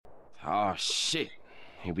Oh, shit.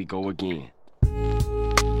 Here we go again.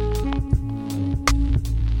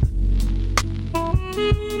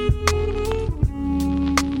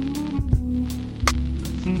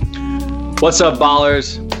 What's up,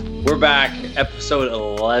 ballers? We're back, episode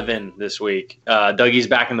 11 this week. Dougie's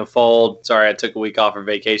back in the fold. Sorry, I took a week off for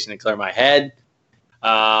vacation to clear my head.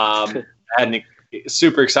 I had a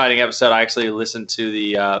super exciting episode. I actually listened to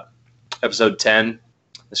the episode 10,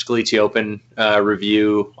 the Scalise Open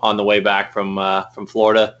review on the way back from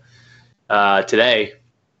Florida today.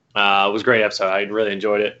 It was a great episode. I really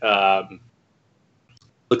enjoyed it.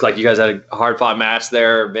 Looked like you guys had a hard-fought match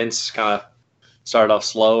there. Vince kind of started off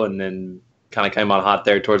slow and then kind of came on hot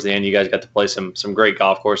there towards the end. You guys got to play some great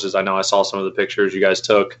golf courses. I know I saw some of the pictures you guys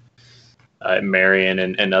took at Marion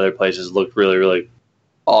and other places. Looked really, really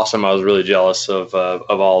awesome. I was really jealous of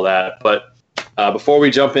all that. But before we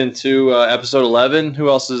jump into episode 11, who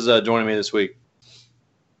else is joining me this week?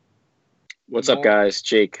 What's up, guys?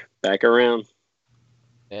 Jake, back around.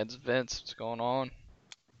 It's Vince. What's going on?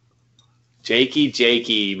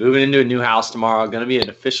 Jakey, moving into a new house tomorrow. Going to be an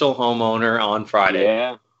official homeowner on Friday.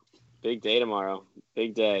 Yeah, big day tomorrow.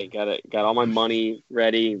 Big day. Got all my money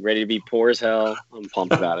ready to be poor as hell. I'm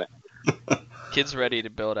pumped about it. Kid's ready to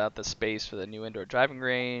build out the space for the new indoor driving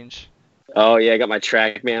range. Oh yeah, I got my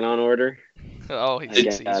TrackMan on order. Oh,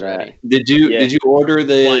 he's ready. Did you order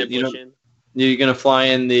the? Flying You're gonna fly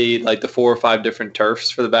in the 4 or 5 different turfs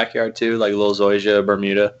for the backyard too, like Lil Zoysia,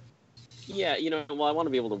 Bermuda. Yeah, I want to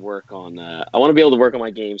be able to work on. I want to be able to work on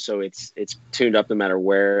my game so it's tuned up no matter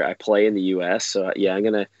where I play in the U.S. So yeah, I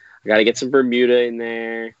gotta get some Bermuda in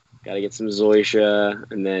there. Gotta get some Zoysia,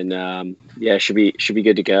 and then should be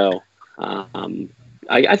good to go.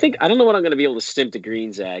 I think I don't know what I'm gonna be able to stimp the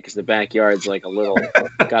greens at because the backyard's like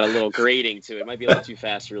got a little grading to it. It might be a little too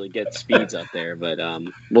fast to really get speeds up there, but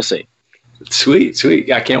we'll see.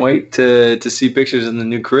 Sweet. I can't wait to see pictures in the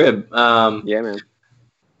new crib. Yeah, man.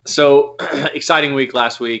 So exciting week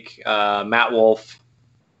last week. Matt Wolff,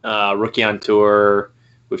 rookie on tour.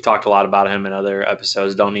 We've talked a lot about him in other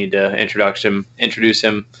episodes. Don't need to introduce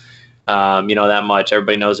him. That much.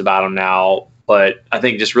 Everybody knows about him now. But I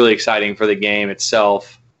think just really exciting for the game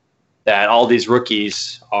itself that all these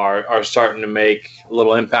rookies are starting to make a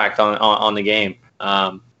little impact on the game.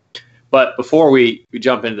 But before we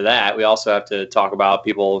jump into that, we also have to talk about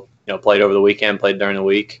people played over the weekend, played during the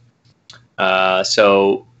week.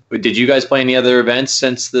 So did you guys play any other events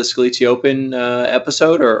since the Scalise Open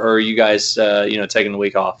episode, or are you guys taking the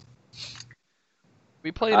week off?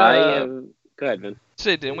 We played. Go ahead, man.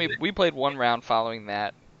 Didn't we? We played one round following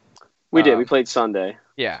that. We did. We played Sunday.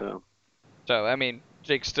 Yeah. So I mean,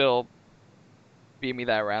 Jake still beat me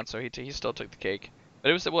that round, so he still took the cake. But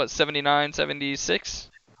it was what 79, 76.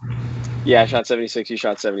 Yeah, I shot 76. You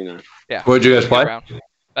shot 79. Yeah. Where'd you guys play? Back at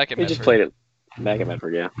Medford. We just played it back at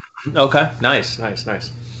Medford. Yeah. Okay. Nice.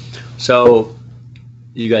 So,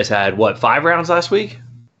 you guys had, 5 rounds last week?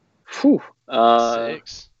 Whew.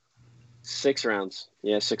 6. 6 rounds.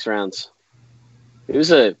 Yeah, 6 rounds. There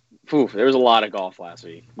was a lot of golf last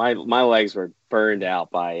week. My legs were burned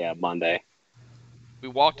out by Monday. We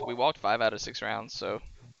walked 5 out of 6 rounds, so.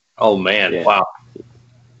 Oh, man. Yeah. Wow.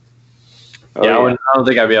 I don't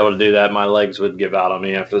think I'd be able to do that. My legs would give out on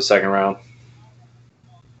me after the second round.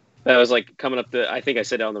 That was like coming up I think I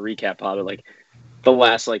said it on the recap pod, but the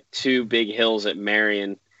last 2 big hills at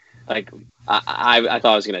Marion, I thought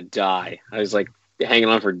I was gonna die. I was hanging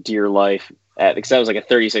on for dear life because that was a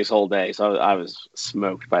 36 hole day, so I was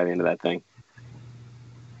smoked by the end of that thing.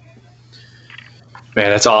 Man,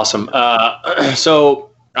 that's awesome. So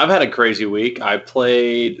I've had a crazy week. I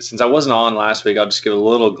played since I wasn't on last week. I'll just give a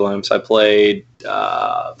little glimpse. I played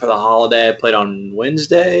for the holiday. I played on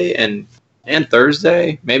Wednesday and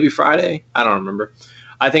Thursday, maybe Friday. I don't remember.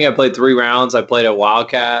 I think I played 3 rounds. I played at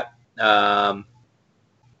Wildcat, and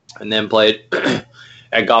then played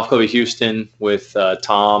at Golf Club of Houston with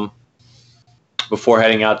Tom before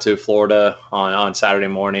heading out to Florida on Saturday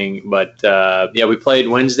morning. But we played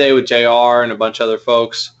Wednesday with JR and a bunch of other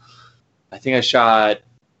folks. I think I shot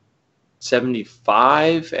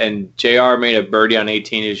 75, and JR made a birdie on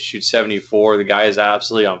 18 to shoot 74. The guy is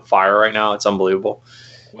absolutely on fire right now. It's unbelievable.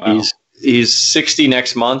 Wow. He's 60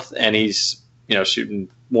 next month, and he's shooting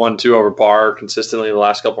 1-2 over par consistently the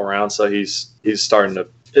last couple of rounds. So he's starting to.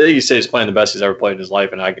 I think he said he's playing the best he's ever played in his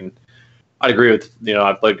life, and I'd agree with.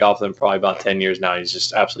 I've played golf with him probably about 10 years now. He's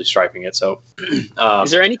just absolutely striping it. So,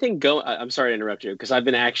 is there anything going? I'm sorry to interrupt you because I've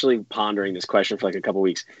been actually pondering this question for a couple of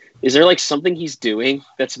weeks. Is there something he's doing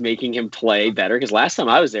that's making him play better? Because last time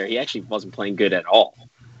I was there, he actually wasn't playing good at all.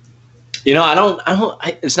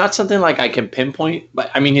 It's not something I can pinpoint,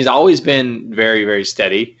 but I mean, he's always been very, very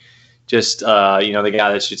steady. just the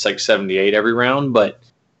guy that shoots like 78 every round, but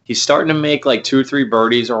he's starting to make like 2 or 3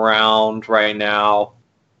 birdies around right now.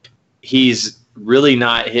 He's really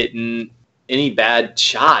not hitting any bad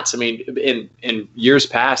shots. I mean, in years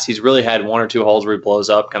past, he's really had 1 or 2 holes where he blows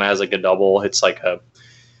up, kind of has like a double, hits like a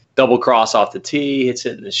double cross off the tee, hits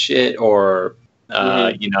it in the shit, or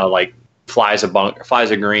like flies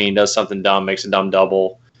a green, does something dumb, makes a dumb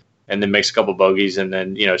double, and then makes a couple bogeys, and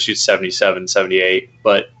then shoots 77, 78.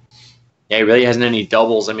 But yeah, he really hasn't any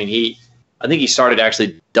doubles. I mean, I think he started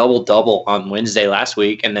actually double on Wednesday last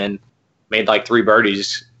week, and then made like 3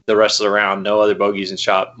 birdies the rest of the round, no other bogeys, and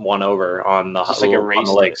shot 1 over on the on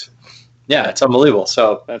the lakes. Yeah, it's unbelievable.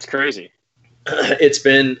 So that's crazy. It's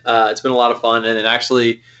been a lot of fun, and then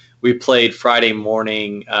actually we played Friday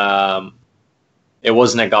morning. It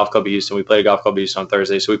wasn't at Golf Club Houston. We played at Golf Club Houston on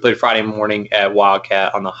Thursday, so we played Friday morning at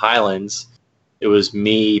Wildcat on the Highlands. It was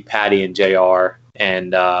me, Patty, and JR,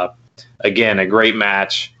 and again, a great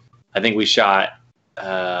match. I think we shot.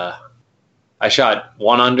 I shot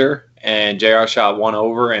 1 under, and JR shot 1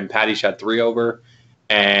 over, and Patty shot 3 over.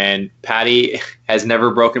 And Patty has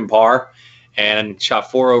never broken par, and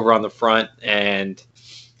shot 4 over on the front, and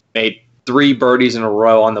made 3 birdies in a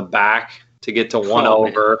row on the back to get to 1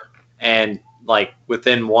 over, and like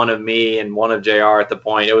within 1 of me and 1 of JR at the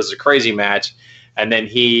point. It was a crazy match, and then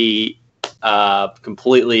he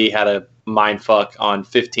completely had a mind fuck on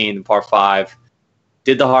 15, par 5.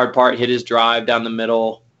 Did the hard part, hit his drive down the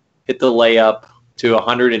middle, hit the layup to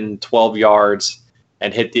 112 yards,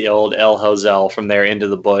 and hit the old El Hozel from there into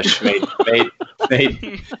the bush.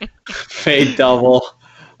 Made double.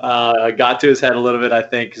 Got to his head a little bit, I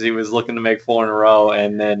think, because he was looking to make 4 in a row.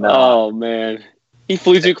 And then, oh man, he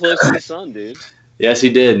flew too close to the sun, dude. Yes, he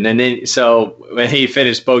did. And then, so when he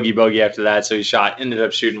finished bogey after that, so he ended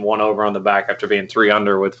up shooting 1 over on the back after being 3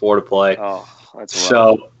 under with 4 to play. Oh, that's rough.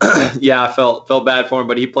 So, yeah, I felt bad for him,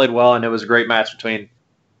 but he played well, and it was a great match between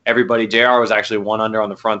everybody. JR was actually 1 under on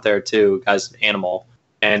the front there too, guy's animal.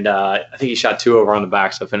 And I think he shot 2 over on the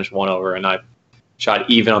back, so I finished 1 over, and I shot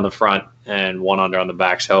even on the front and 1 under on the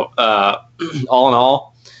back. So all in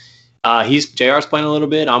all, JR's playing a little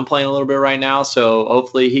bit. I'm playing a little bit right now, so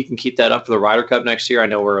hopefully he can keep that up for the Ryder Cup next year. I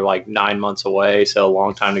know we're like 9 months away, so a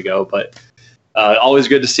long time to go, but always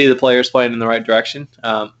good to see the players playing in the right direction.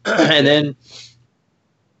 And then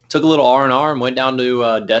took a little R&R and went down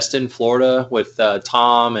to Destin, Florida with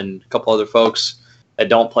Tom and a couple other folks that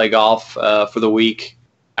don't play golf for the week.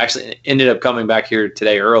 Actually ended up coming back here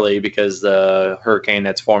today early because the hurricane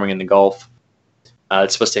that's forming in the Gulf,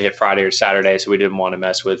 it's supposed to hit Friday or Saturday, so we didn't want to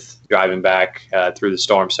mess with driving back through the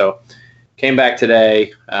storm. So came back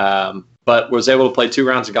today, but was able to play 2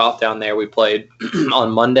 rounds of golf down there. We played on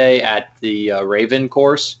Monday at the Raven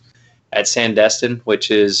course at Sandestin, which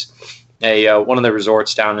is one of the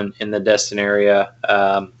resorts down in the Destin area.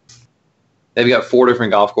 They've got 4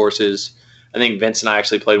 different golf courses. I think Vince and I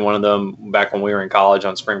actually played one of them back when we were in college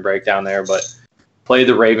on spring break down there, but played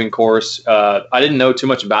the Raven course. I didn't know too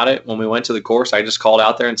much about it when we went to the course. I just called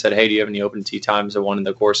out there and said, hey, do you have any open tee times at one of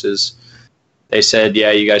the courses? They said,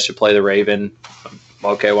 yeah, you guys should play the Raven.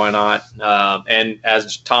 Okay, why not? And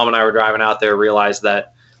as Tom and I were driving out there, realized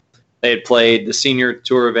that they had played the senior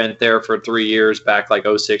tour event there for 3 years, back like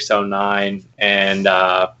 06 to 09, and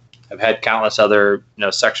have had countless other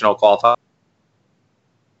sectional qualifiers.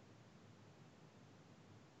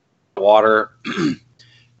 Water,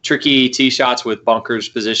 tricky tee shots with bunkers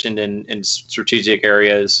positioned in strategic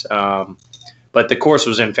areas, but the course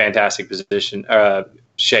was in fantastic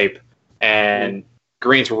shape, and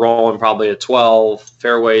greens were rolling probably at 12.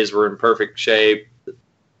 Fairways were in perfect shape.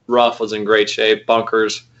 Rough was in great shape.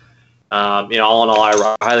 Bunkers, all in all,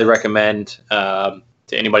 I highly recommend to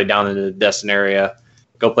anybody down in the Destin area,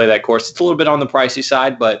 go play that course. It's a little bit on the pricey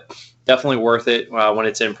side, but definitely worth it when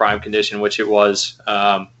it's in prime condition, which it was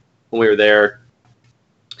when we were there.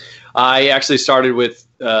 I actually started with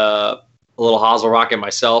a little hosel rocket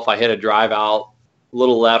myself. I hit a drive out a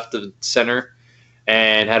little left of center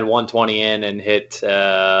and had 120 in and hit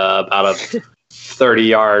about a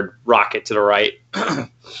 30-yard rocket to the right.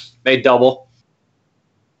 Made double.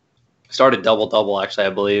 Started double, actually, I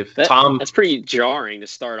believe. That's pretty jarring to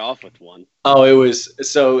start off with one. Oh, it was.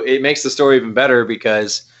 So it makes the story even better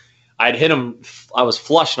because I'd hit him. I was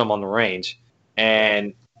flushing him on the range.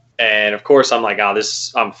 And of course, I'm like,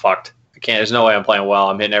 I'm fucked. I can't. There's no way I'm playing well.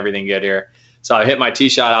 I'm hitting everything good here. So I hit my tee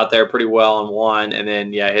shot out there pretty well on one, and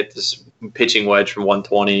then I hit this pitching wedge from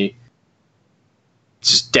 120,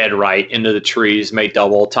 just dead right into the trees. Made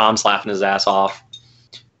double. Tom's laughing his ass off.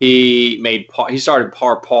 He started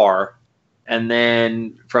par, and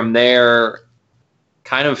then from there,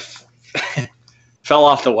 kind of fell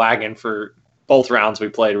off the wagon for both rounds we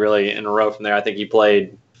played really in a row from there. I think he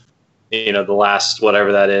played, the last,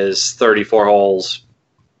 whatever that is, 34 holes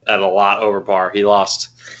at a lot over par. He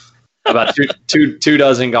lost about two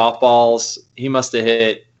dozen golf balls. He must have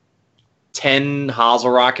hit 10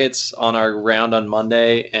 hosel rockets on our round on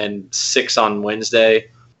Monday and 6 on Wednesday.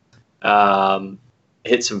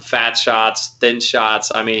 Hit some fat shots, thin shots.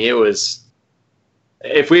 I mean, it was,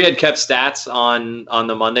 if we had kept stats on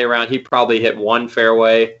the Monday round, he probably hit 1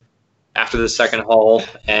 fairway after the second hole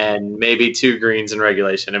and maybe 2 greens in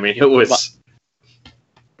regulation. I mean, it was.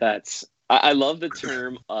 I love the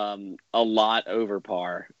term a lot over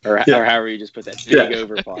par, or however you just put that, big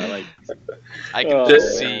over par. Like, I can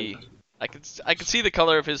just see, I could see the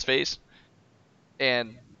color of his face,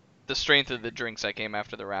 and the strength of the drinks that came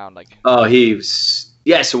after the round. Like, oh, he was.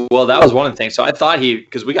 Yes, well, that was one of the things. So I thought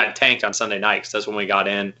because we got tanked on Sunday night, because that's when we got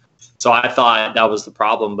in. So I thought that was the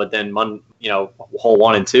problem. But then, hole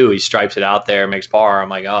 1 and 2, he stripes it out there, makes par. I'm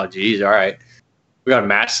like, oh, geez, all right. We got a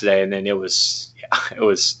match today, and then it was.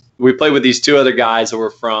 We played with these 2 other guys that were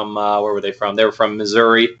from, where were they from? They were from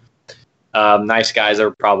Missouri. Nice guys. They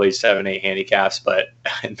were probably 7-8 handicaps, but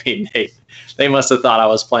I mean, they must have thought I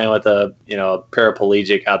was playing with a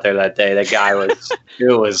paraplegic out there that day. That guy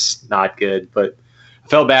it was not good, but I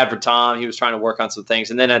felt bad for Tom. He was trying to work on some things,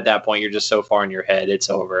 and then at that point, you're just so far in your head, it's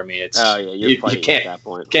over. I mean, you can't at that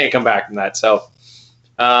point. Can't come back from that. So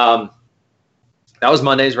that was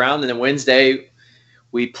Monday's round, and then Wednesday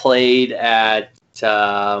we played at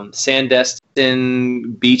Sandestin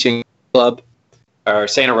Beach and Club, or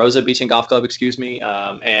Santa Rosa Beach and Golf Club, excuse me.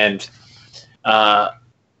 And I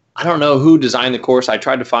don't know who designed the course. I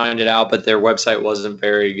tried to find it out, but their website wasn't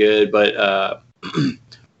very good. But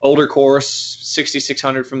older course,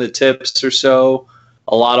 6,600 from the tips or so.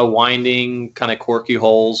 A lot of winding, kind of quirky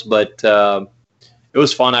holes, but it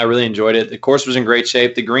was fun. I really enjoyed it. The course was in great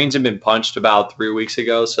shape. The greens had been punched about 3 weeks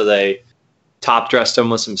ago, so they top dressed them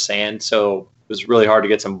with some sand. So it was really hard to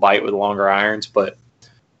get some bite with longer irons, but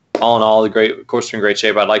all in all, the course was in great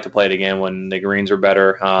shape. I'd like to play it again when the greens are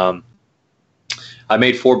better. I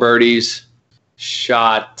made 4 birdies,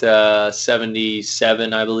 shot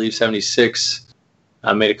 77, I believe, 76.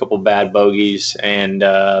 I made a couple bad bogeys, and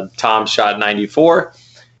Tom shot 94.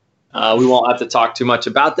 We won't have to talk too much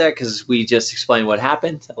about that because we just explained what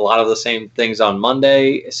happened. A lot of the same things on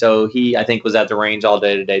Monday. So he, I think, was at the range all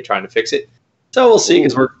day today trying to fix it. So we'll see,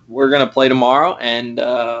 because we're going to play tomorrow, and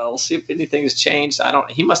we'll see if anything's changed.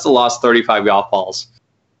 He must have lost 35 golf balls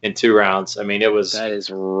in 2 rounds. I mean, that is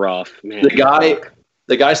rough, man.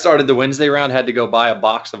 The guy started the Wednesday round, had to go buy a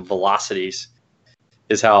box of Velocities.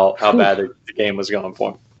 Is how bad the game was going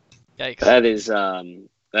for him. Yikes.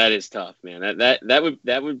 That is tough, man.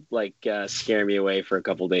 That would like scare me away for a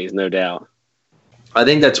couple days, no doubt. I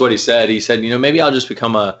think that's what he said. He said, maybe I'll just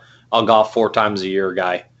become I'll golf 4 times a year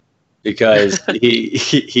guy, because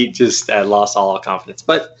he just had lost all confidence.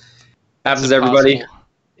 But happens to everybody.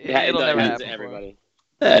 Yeah, it'll never happen to everybody.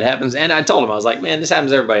 Yeah, it happens. And I told him, I was like, man, this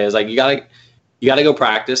happens to everybody. I was like, you gotta go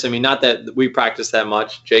practice. I mean, not that we practice that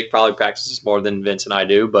much. Jake probably practices more than Vince and I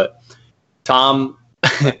do, but Tom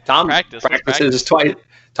practices twice.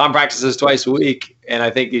 Tom practices twice a week, and I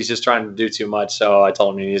think he's just trying to do too much. So I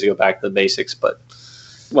told him he needs to go back to the basics. But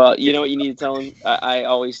well, you know what you need to tell him? I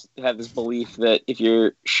always have this belief that if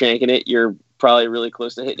you're shanking it, you're probably really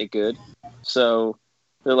close to hitting it good. So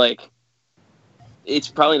they're like, it's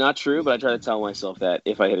probably not true, but I try to tell myself that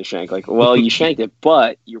if I hit a shank, like, well, you shanked it,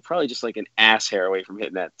 but you're probably just like an ass hair away from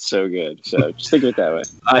hitting that so good. So just think of it that way.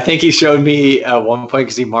 I think he showed me at one point,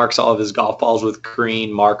 because he marks all of his golf balls with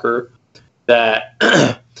green marker,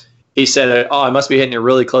 that he said, I must be hitting it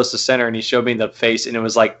really close to center, and he showed me the face, and it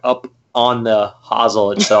was like up on the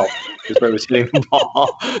hosel itself is where he was hitting the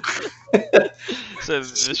ball. So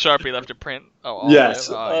the Sharpie left a print. Yes,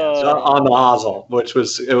 on the hosel, which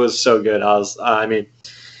was so good.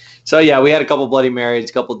 So yeah, we had a couple Bloody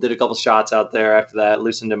Marys, did a couple shots out there after that,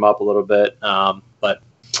 loosened him up a little bit. But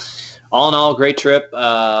all in all, great trip.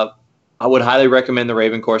 I would highly recommend the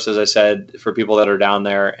Raven course, as I said, for people that are down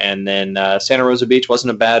there. And then Santa Rosa Beach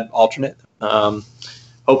wasn't a bad alternate.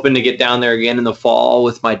 Hoping to get down there again in the fall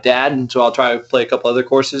with my dad, and so I'll try to play a couple other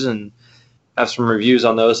courses and have some reviews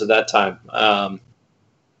on those at that time.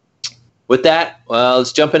 With that,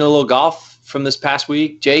 let's jump into a little golf from this past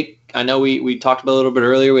week. Jake, I know we talked about a little bit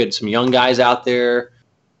earlier. We had some young guys out there.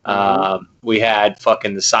 We had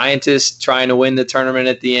fucking the scientist trying to win the tournament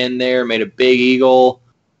at the end there, made a big eagle.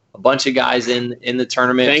 A bunch of guys in the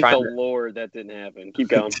tournament. Thank the Lord that didn't happen. Keep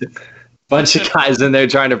going. Bunch of guys in there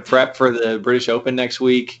trying to prep for the British Open next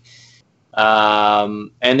week.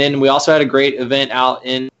 And then we also had a great event out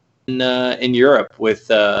in in Europe with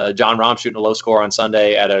John Rahm shooting a low score on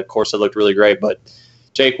Sunday at a course that looked really great. But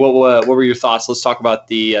Jake, what were your thoughts? Let's talk about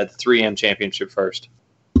the 3M championship first.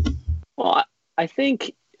 Well, I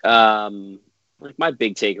think like my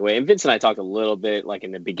big takeaway, and Vince and I talked a little bit like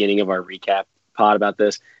in the beginning of our recap pod about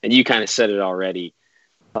this, and you kind of said it already.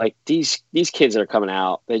 Like these kids that are coming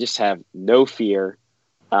out, they just have no fear.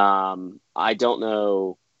 I don't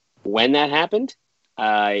know when that happened.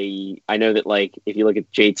 I know that like if you look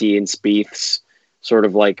at JT and Spieth's sort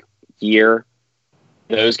of like year,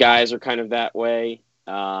 those guys are kind of that way.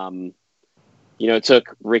 It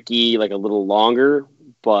took Ricky like a little longer,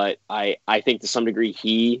 but I think to some degree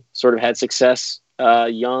he sort of had success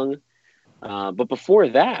young. But before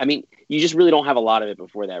that, I mean, you just really don't have a lot of it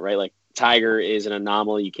before that, right? Like Tiger is an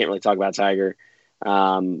anomaly. You can't really talk about Tiger.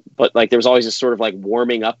 But like there was always this sort of like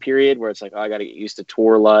warming up period where it's like, oh, I got to get used to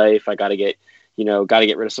tour life. I got to get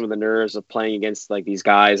rid of some of the nerves of playing against like these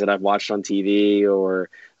guys that I've watched on TV or,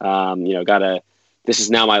 this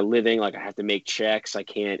is now my living. Like I have to make checks. I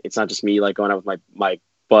can't, it's not just me like going out with my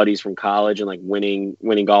buddies from college and like winning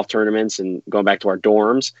golf tournaments and going back to our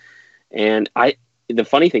dorms. And the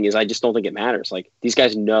funny thing is I just don't think it matters. Like these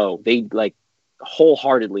guys know, they like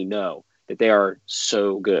wholeheartedly know that they are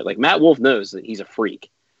so good. Like Matt Wolff knows that he's a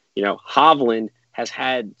freak. Hovland has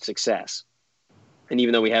had success. And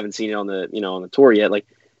even though we haven't seen it on the tour yet, like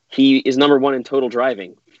he is number one in total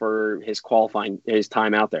driving for his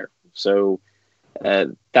time out there. So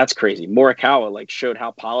that's crazy. Morikawa like showed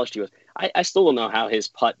how polished he was. I still don't know how his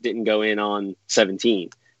putt didn't go in on 17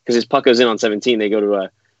 because his putt goes in on 17. They go to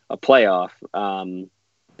a playoff. And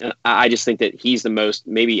I just think that he's the most,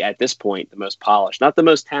 maybe at this point, the most polished, not the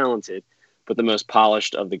most talented, but the most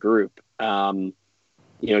polished of the group.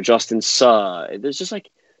 Justin Suh, there's just like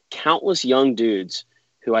countless young dudes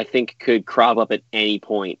who I think could crop up at any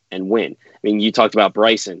point and win. I mean, you talked about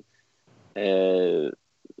Bryson.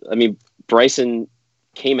 Bryson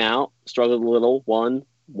came out, struggled a little, won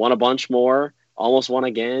a bunch more, almost won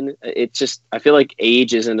again. It's just, I feel like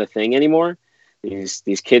age isn't a thing anymore.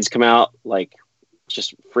 These kids come out like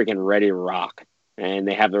just freaking ready to rock, and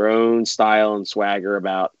they have their own style and swagger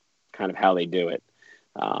about kind of how they do it.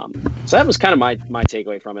 So that was kind of my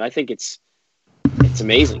takeaway from it. I think it's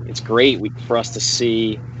amazing. It's great for us to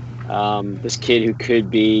see this kid who could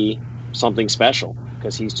be something special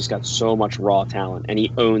because he's just got so much raw talent and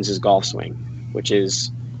he owns his golf swing, which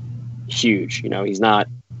is huge. He's not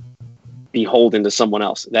beholden to someone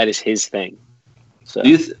else. That is his thing. So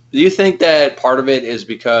do you think that part of it is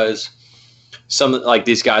because some like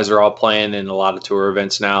these guys are all playing in a lot of tour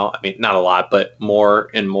events now? I mean, not a lot, but more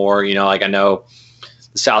and more. Like I know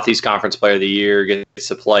the Southeast Conference Player of the Year gets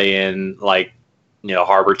to play in like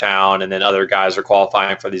Harbor Town, and then other guys are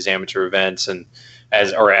qualifying for these amateur events and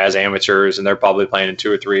as amateurs, and they're probably playing in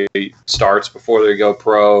 2 or 3 starts before they go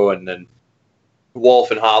pro. And then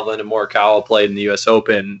Wolff and Hovland and Morikawa played in the U.S.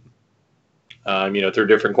 Open, through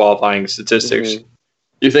different qualifying statistics. Mm-hmm.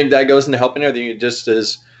 Do you think that goes into helping, or do you just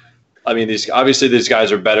as? I mean, these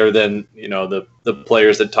guys are better than the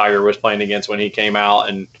players that Tiger was playing against when he came out,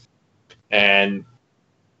 and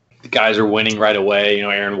the guys are winning right away.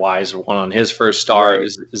 Aaron Wise won on his first start. Right.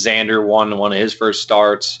 Xander won one of his first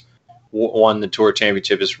starts. Won the Tour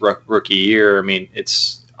Championship his rookie year. I mean,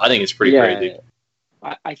 I think it's pretty crazy.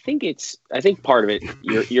 I think part of it,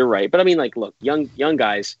 you're right. But I mean, like, look, young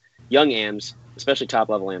guys, young AMs, especially top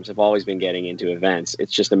level AMs, have always been getting into events.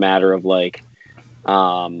 It's just a matter of like,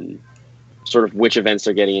 sort of which events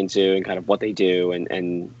they're getting into and kind of what they do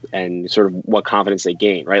and sort of what confidence they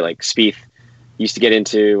gain, right? Like Spieth used to get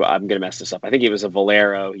into, I'm going to mess this up, I think it was a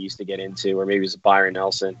Valero he used to get into, or maybe it was a Byron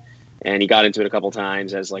Nelson, and he got into it a couple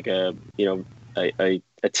times as like a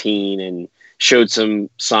teen and showed some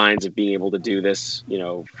signs of being able to do this,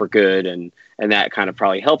 for good, and that kind of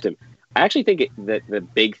probably helped him. I actually think that the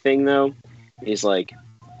big thing though is like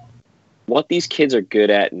what these kids are good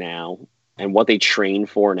at now and what they train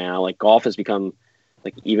for now. Like golf has become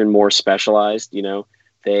like even more specialized.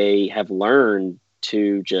 They have learned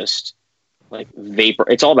to just like vapor.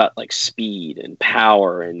 It's all about like speed and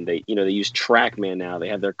power, and they use TrackMan now. They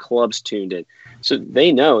have their clubs tuned in, so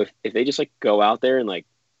they know if they just like go out there and like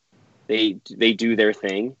they do their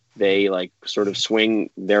thing, they like sort of swing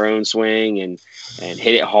their own swing and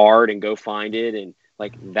hit it hard and go find it, and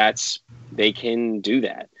like they can do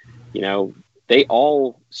that. They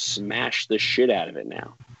all smash the shit out of it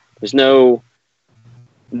now. There's no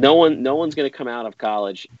one's going to come out of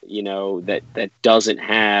college, that doesn't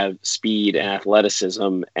have speed and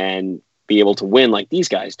athleticism and be able to win like these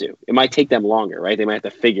guys do. It might take them longer, right? They might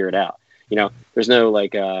have to figure it out. There's no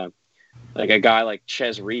like a guy like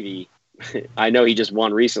Ches Reavie I know he just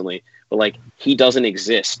won recently, but like he doesn't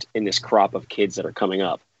exist in this crop of kids that are coming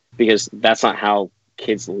up because that's not how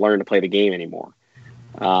kids learn to play the game anymore.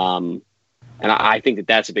 And I think that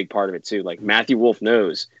that's a big part of it too. Like Matthew Wolff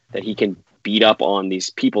knows that he can beat up on these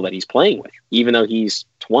people that he's playing with, even though he's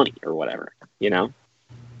 20 or whatever, you know?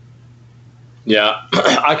 Yeah,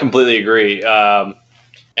 I completely agree.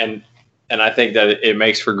 And I think that it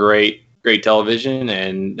makes for great television.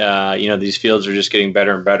 And, these fields are just getting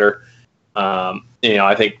better and better.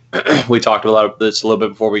 I think we talked about this a little bit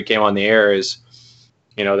before we came on the air is,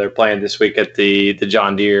 they're playing this week at the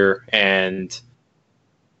John Deere, and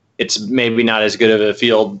it's maybe not as good of a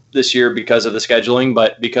field this year because of the scheduling,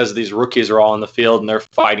 but because these rookies are all in the field and they're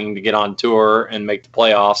fighting to get on tour and make the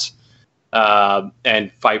playoffs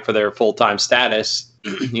and fight for their full-time status,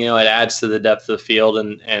 it adds to the depth of the field,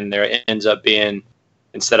 and there ends up being,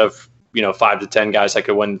 instead of 5 to 10 guys that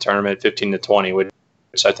could win the tournament, 15 to 20, which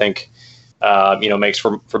I think makes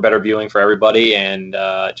for better viewing for everybody, and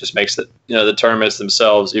just makes the tournaments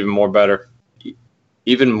themselves even more better.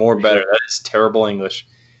 Even more better. That is terrible English.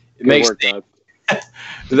 It makes work, Doug.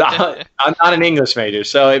 I'm not an English major,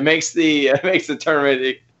 so it makes the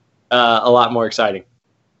tournament a lot more exciting.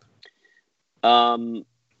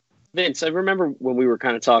 Vince, I remember when we were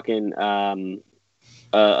kind of talking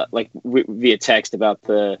via text about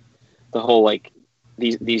the whole like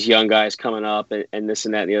these young guys coming up and this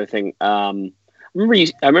and that and the other thing. I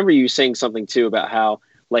remember you saying something too about how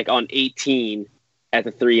like on 18 at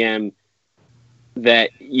the 3M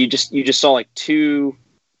that you just saw like two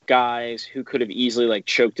guys who could have easily like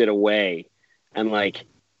choked it away, and like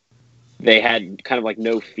they had kind of like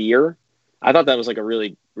no fear. I thought that was like a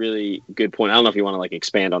really, really good point. I don't know if you want to like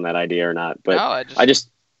expand on that idea or not, but no,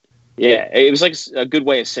 it was like a good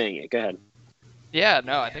way of saying it. Go ahead. Yeah,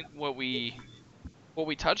 no, I think what we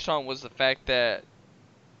touched on was the fact that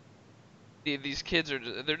these kids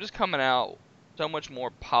they're just coming out so much more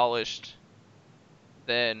polished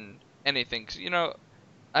than anything. 'Cause,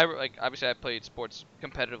 obviously I played sports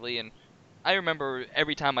competitively, and I remember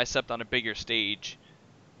every time I stepped on a bigger stage,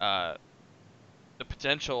 the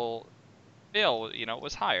potential fail,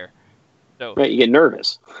 was higher. So Right, you get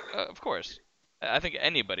nervous. of course, I think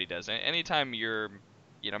anybody does. Anytime you're,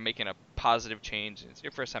 making a positive change, it's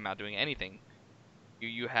your first time out doing anything,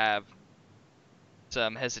 you have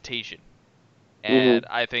some hesitation, and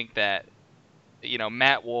I think that,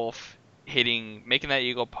 Matt Wolff making that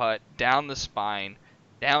eagle putt down the spine,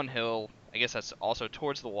 downhill, I guess that's also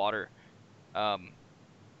towards the water.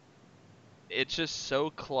 It's just so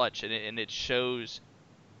clutch, and it shows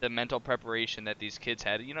the mental preparation that these kids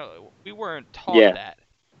had. We weren't taught that,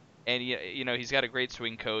 and he's got a great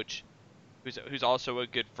swing coach, who's also a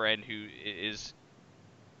good friend who is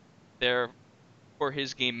there for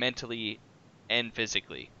his game mentally and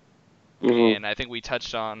physically. And I think we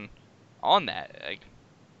touched on that. Like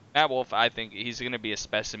Matt Wolff, I think he's going to be a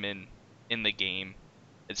specimen in the game.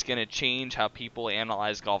 It's going to change how people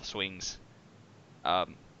analyze golf swings.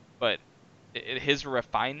 But his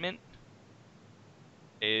refinement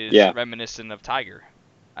is reminiscent of Tiger,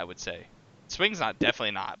 I would say. Swing's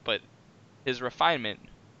definitely not, but his refinement,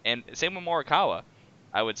 and same with Morikawa,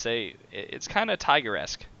 I would say it's kind of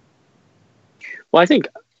Tiger-esque. Well,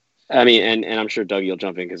 I mean, and I'm sure Doug, you'll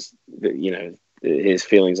jump in because his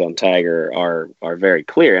feelings on Tiger are very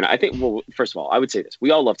clear. And I think, well, first of all, I would say this: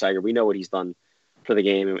 we all love Tiger. We know what he's done for the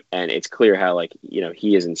game, and it's clear how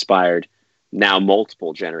he has inspired now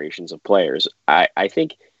multiple generations of players. I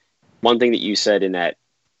think one thing that you said in that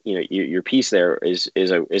your piece there is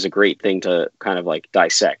a great thing to kind of like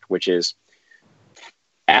dissect, which is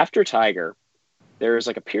after Tiger, there is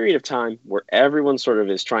like a period of time where everyone sort of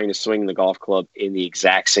is trying to swing the golf club in the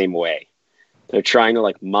exact same way. They're trying to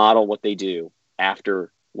like model what they do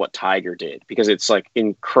after what Tiger did because it's like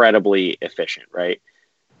incredibly efficient, right?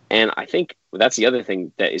 And I think that's the other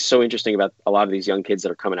thing that is so interesting about a lot of these young kids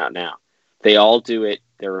that are coming out now. They all do it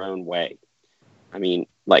their own way. I mean,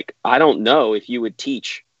 like, I don't know if you would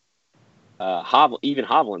teach even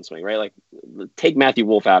Hovland swing, right? Like, take Matthew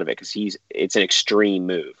Wolff out of it because it's an extreme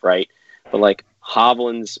move, right? But like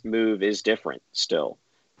Hovland's move is different still.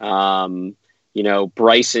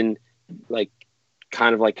 Bryson like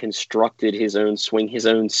kind of like constructed his own swing, his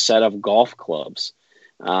own set of golf clubs.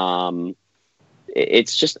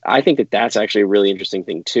 It's just, I think that's actually a really interesting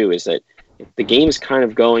thing too, is that the game is kind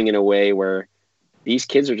of going in a way where these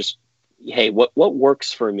kids are just, hey, what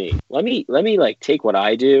works for me? Let me like take what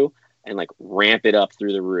I do and like ramp it up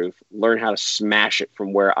through the roof, learn how to smash it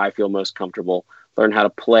from where I feel most comfortable, learn how to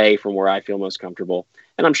play from where I feel most comfortable.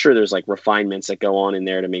 And I'm sure there's like refinements that go on in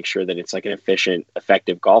there to make sure that it's like an efficient,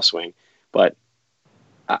 effective golf swing. But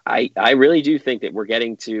I really do think that we're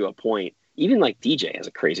getting to a point, even like DJ has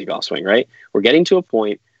a crazy golf swing, right? We're getting to a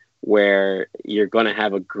point where you're going to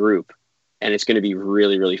have a group and it's going to be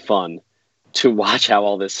really, really fun to watch how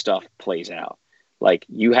all this stuff plays out. Like,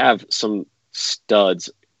 you have some studs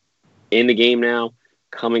in the game now,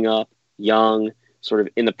 coming up, young, sort of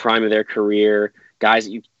in the prime of their career, guys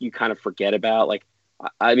that you kind of forget about. Like,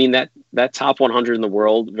 I mean, that top 100 in the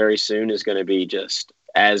world very soon is going to be just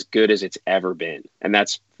as good as it's ever been. And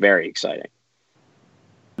that's very exciting.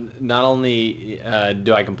 Not only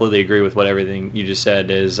do I completely agree with everything you just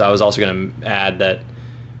said, is I was also going to add that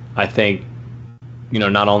I think,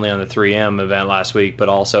 not only on the 3M event last week, but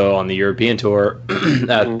also on the European Tour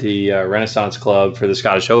at the Renaissance Club for the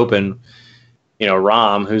Scottish Open,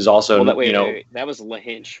 Rahm, who's also, wait, that was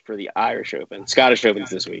Lahinch for the Irish Open. Scottish Open's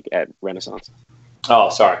this week at Renaissance. Oh,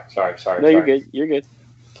 sorry. No, You're good.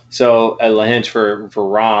 So at Lahinch for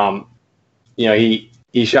Rahm,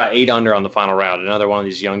 he shot 8 under on the final round. Another one of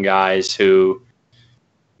these young guys who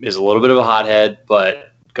is a little bit of a hothead, but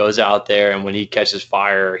goes out there, and when he catches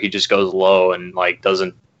fire, he just goes low and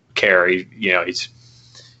doesn't care. He's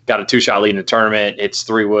got a 2-shot lead in the tournament. It's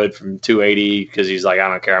 3-wood from 280 because he's like, I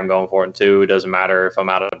don't care. I'm going for it in 2. It doesn't matter if I'm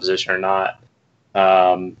out of position or not.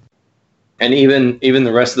 And even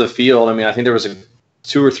the rest of the field. I mean, I think there was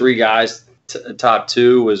 2 or 3 guys. Top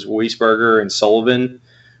 2 was Wiesberger and Sullivan.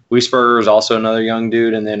 Wiesberger was also another young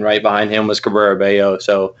dude, and then right behind him was Cabrera Bello.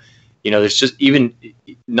 So, there's just, even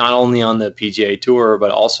not only on the PGA Tour, but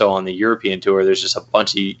also on the European Tour, there's just a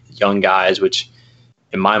bunch of young guys, which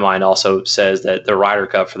in my mind also says that the Ryder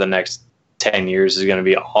Cup for the next 10 years is going to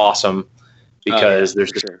be awesome because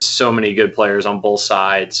there's just so many good players on both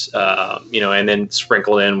sides, and then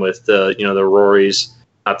sprinkled in with the Rorys.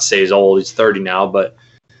 Not to say he's old, he's 30 now, but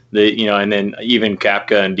and then even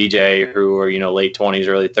Koepka and DJ, who are, late 20s,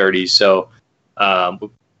 early 30s. So,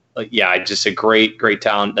 just a great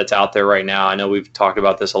talent that's out there right now. I know we've talked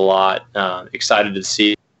about this a lot. Excited to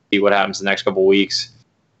see what happens the next couple of weeks.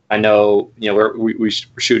 I know, we're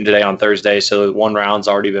shooting today on Thursday, so 1 round's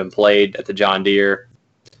already been played at the John Deere.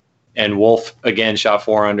 And Wolff, again, shot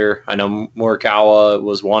 4 under. I know Morikawa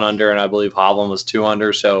was 1 under, and I believe Hovland was 2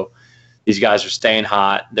 under. So these guys are staying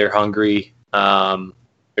hot. They're hungry.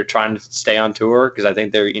 They're trying to stay on tour because I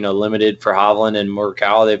think they're, limited for Hovland and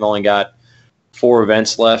Morikawa. They've only got 4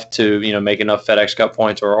 events left to, make enough FedEx Cup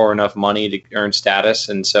points or enough money to earn status.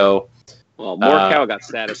 And so, Morikawa got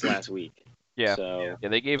status last week. Yeah. So yeah,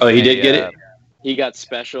 they gave. Oh, he did get it. He got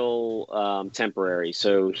special temporary,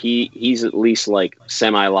 so he's at least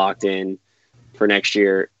semi locked in for next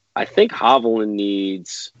year. I think Hovland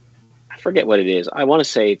needs. I forget what it is. I want to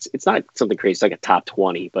say it's not something crazy. It's like a top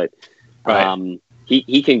 20, but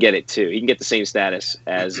he can get it too. He can get the same status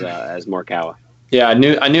as Morikawa. Yeah, I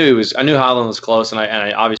knew Hovland was close, and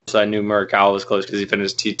I obviously I knew Morikawa was close because he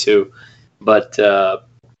finished T2. But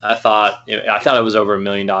I thought it was over $1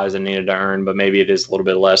 million they needed to earn, but maybe it is a little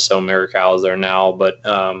bit less. So Morikawa's there now, but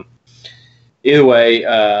either way,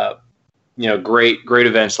 great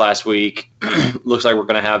events last week. Looks like we're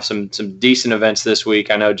going to have some decent events this week.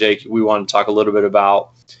 I know, Jake, we want to talk a little bit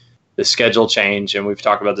about the schedule change, and we've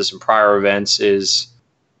talked about this in prior events. Is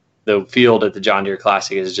the field at the John Deere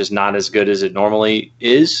Classic is just not as good as it normally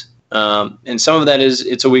is. And some of that is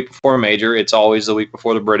it's a week before a major. It's always the week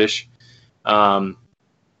before the British. And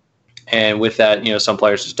with that, some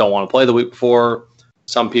players just don't want to play the week before.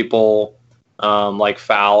 Some people like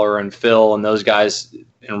Fowler and Phil and those guys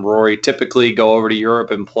and Rory typically go over to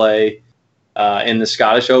Europe and play in the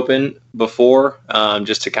Scottish Open before,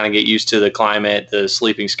 just to kind of get used to the climate, the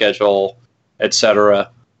sleeping schedule,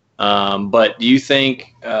 etc. But do you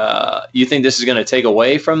think this is going to take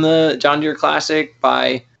away from the John Deere Classic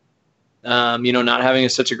by not having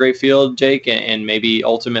such a great field, Jake, and maybe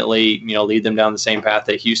ultimately lead them down the same path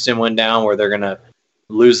that Houston went down, where they're going to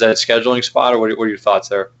lose that scheduling spot? Or what are your thoughts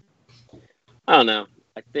there? I don't know.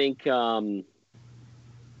 I think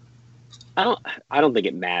I don't think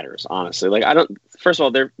it matters, honestly. First of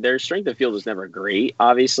all, their strength of field was never great.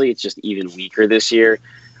 Obviously, it's just even weaker this year.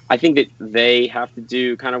 I think that they have to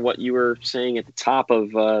do kind of what you were saying at the top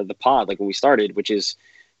of the pod, like when we started, which is,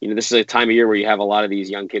 this is a time of year where you have a lot of these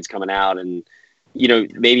young kids coming out, and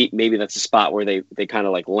maybe that's a spot where they kind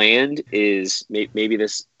of land is maybe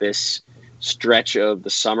this stretch of the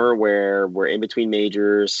summer where we're in between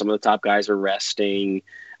majors. Some of the top guys are resting.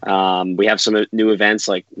 We have some new events,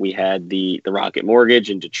 like we had the Rocket Mortgage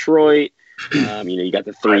in Detroit. You got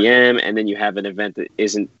the 3M, and then you have an event that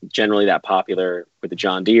isn't generally that popular with the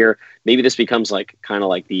John Deere. Maybe this becomes kind of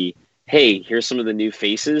like the, hey, here's some of the new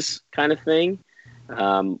faces kind of thing,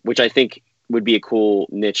 which I think would be a cool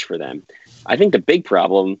niche for them. I think the big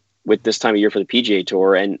problem with this time of year for the PGA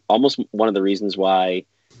Tour, and almost one of the reasons why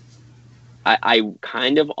I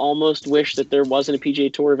kind of almost wish that there wasn't a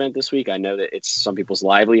PGA Tour event this week. I know that it's some people's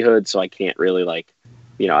livelihood, so I can't really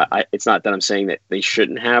it's not that I'm saying that they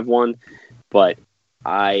shouldn't have one, but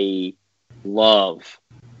I love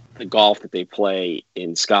the golf that they play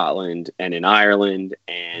in Scotland and in Ireland,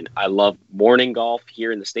 and I love morning golf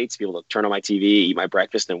here in the States, to be able to turn on my TV, eat my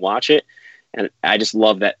breakfast, and watch it. And I just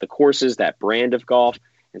love that the courses, that brand of golf.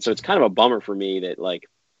 And so it's kind of a bummer for me that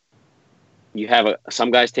you have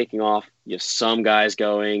some guys taking off, you have some guys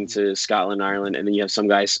going to Scotland, Ireland, and then you have some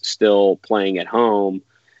guys still playing at home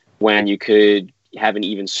when you could have an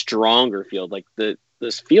even stronger field. Like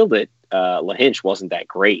this field at La Hinch wasn't that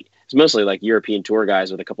great. It's mostly like European Tour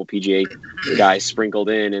guys with a couple PGA guys sprinkled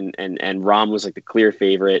in, and Rahm was like the clear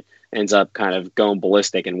favorite, ends up kind of going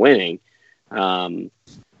ballistic and winning.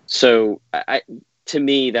 So to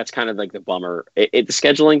me, that's kind of like the bummer. The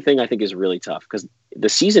scheduling thing I think is really tough because the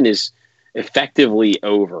season is effectively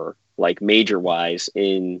over, like major wise,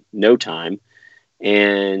 in no time.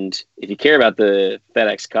 And if you care about the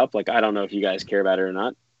FedEx Cup, like I don't know if you guys care about it or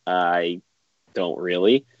not. I don't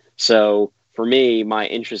really. So for me, my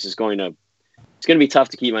interest it's going to be tough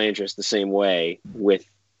to keep my interest the same way with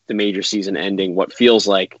the major season ending what feels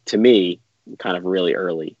like to me kind of really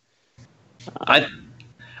early.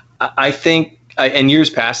 I think in years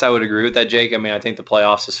past I would agree with that, Jake. I mean, I think the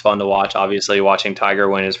playoffs is fun to watch. Obviously, watching Tiger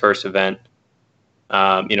win his first event,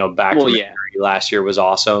 back last year was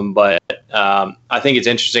awesome. But I think it's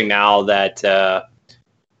interesting now that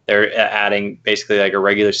they're adding basically like a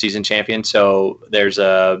regular season champion. So there's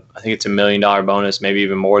I think it's $1 million bonus, maybe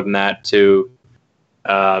even more than that, to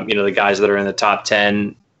the guys that are in the top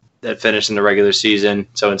 10 that finish in the regular season.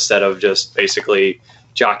 So instead of just basically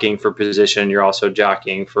jockeying for position, you're also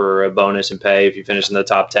jockeying for a bonus and pay if you finish in the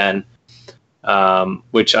top 10,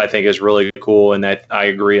 which I think is really cool. And I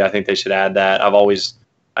agree. I think they should add that.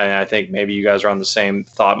 I think maybe you guys are on the same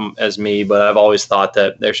thought as me, but I've always thought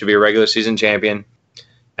that there should be a regular season champion.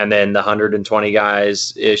 And then the 120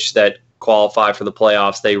 guys ish that qualify for the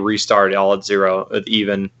playoffs, they restart all at zero with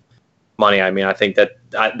even money. I mean, I think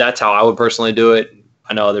that's how I would personally do it.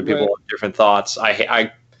 I know other people have different thoughts.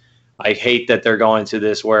 I hate that they're going to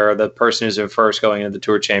this where the person who's in first going into the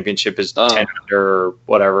Tour Championship is 10 under or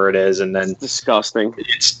whatever it is, and then it's disgusting.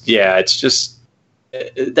 It's just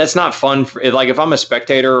that's not fun. Like if I'm a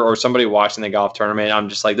spectator or somebody watching the golf tournament, I'm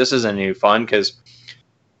just like, this isn't any fun because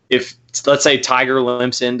if let's say Tiger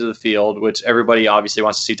limps into the field, which everybody obviously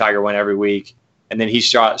wants to see Tiger win every week, and then he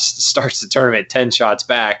starts the tournament 10 shots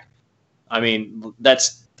back. I mean,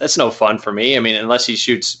 that's no fun for me. I mean, unless he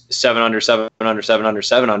shoots 7 under, 7 under, 7 under,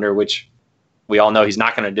 7 under, which we all know he's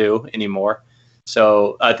not going to do anymore.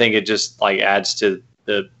 So I think it just like adds to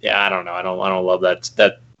I don't know. I don't love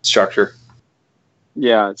that structure.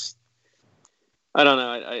 Yeah, I don't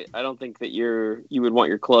know. I don't think that you would want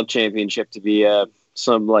your club championship to be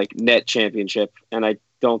some like net championship, and I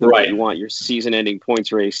don't think that you want your season-ending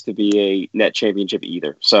points race to be a net championship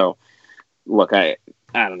either. So, look, I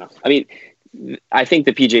don't know. I mean, I think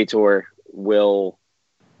the PGA Tour will.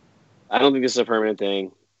 I don't think this is a permanent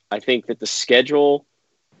thing. I think that the schedule.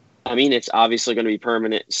 I mean, it's obviously going to be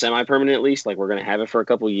permanent, semi-permanent at least. Like we're going to have it for a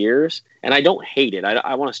couple of years, and I don't hate it.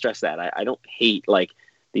 I want to stress that I don't hate like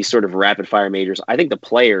these sort of rapid-fire majors. I think the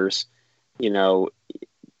players,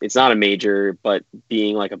 it's not a major, but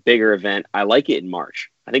being like a bigger event, I like it in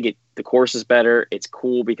March. I think the course is better. It's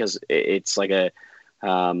cool because it's like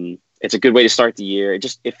it's a good way to start the year.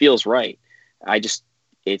 It feels right.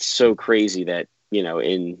 It's so crazy that,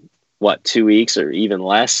 in 2 weeks or even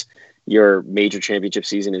less, your major championship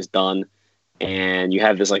season is done and you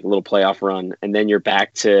have this like little playoff run, and then you're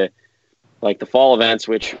back to like the fall events,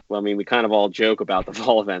 which, well, I mean, we kind of all joke about the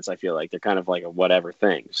fall events. I feel like they're kind of like a whatever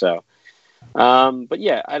thing. So, but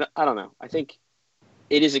yeah, I don't know. I think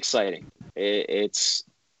it is exciting. It's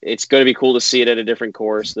going to be cool to see it at a different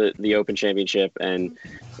course, the Open Championship, and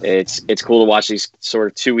it's cool to watch these sort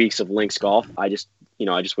of 2 weeks of links golf. I just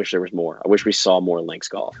wish there was more. I wish we saw more links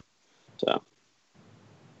golf. So.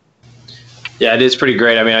 Yeah, it is pretty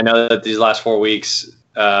great. I mean, I know that these last 4 weeks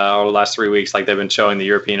or the last 3 weeks, like they've been showing the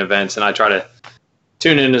European events, and I try to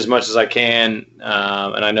tune in as much as I can.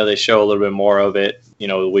 And I know they show a little bit more of it,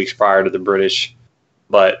 the weeks prior to the British.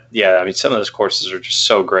 But yeah, I mean, some of those courses are just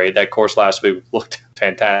so great. That course last week looked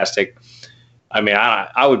fantastic. I mean,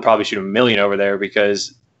 I would probably shoot 1 million over there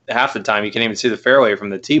because half the time you can't even see the fairway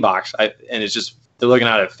from the tee box. And it's just, they're looking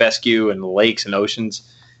out at fescue and lakes and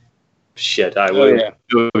oceans. Shit, it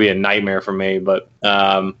would be a nightmare for me. But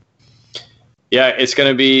Yeah, it's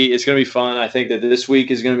gonna be fun. I think that this week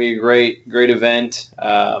is gonna be a great event.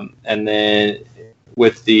 And then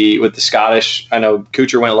with the Scottish, I know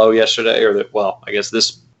Kuchar went low yesterday, I guess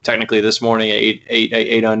this morning at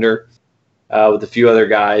eight under, with a few other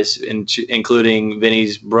guys, including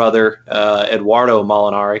Vinny's brother Eduardo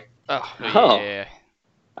Molinari. Oh yeah.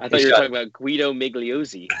 I thought you were talking about Guido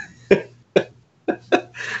Migliozzi.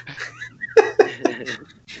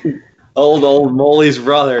 Old Molly's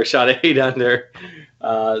brother shot 8 under.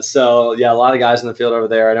 So yeah, a lot of guys in the field over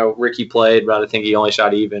there. I know Ricky played, but I think he only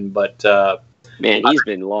shot even. But man, he's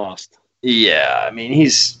been lost. Yeah, I mean,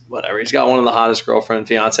 he's whatever. He's got one of the hottest girlfriend,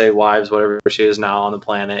 fiance, wives, whatever she is now on the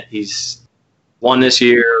planet. He's won this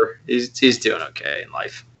year. He's doing okay in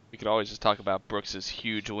life. We could always just talk about Brooks's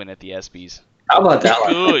huge win at the ESPYs. How about that?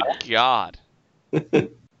 Good God.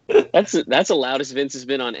 That's the loudest Vince has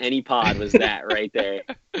been on any pod. Was that right there?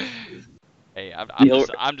 Hey,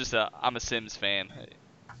 I'm a Sims fan.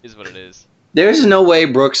 Is what it is. There's no way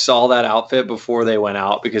Brooks saw that outfit before they went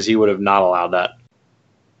out because he would have not allowed that.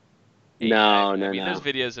 Hey, no. There's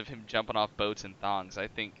videos of him jumping off boats and thongs. I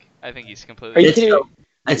think he's completely. Are you kidding?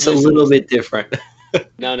 It's a little bit different.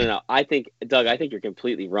 No. I think you're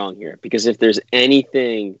completely wrong here because if there's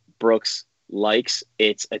anything Brooks likes,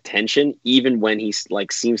 it's attention. Even when he's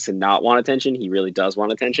like seems to not want attention, he really does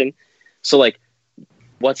want attention. So like,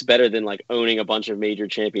 what's better than like owning a bunch of major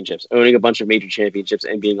championships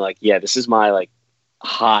and being like, yeah, this is my like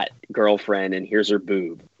hot girlfriend and here's her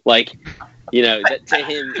boob. Like, you know, to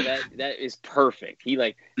him that is perfect. He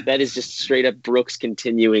like that is just straight up Brooks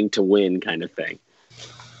continuing to win kind of thing.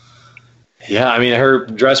 Yeah, I mean, her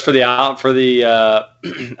dress for the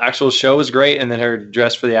actual show was great, and then her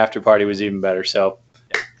dress for the after party was even better. So,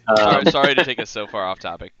 sorry to take us so far off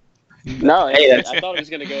topic. No, I thought it was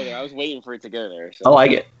going to go there. I was waiting for it to go there. So. I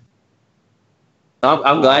like it.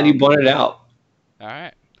 I'm glad you pointed it out. All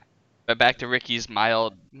right, but back to Ricky's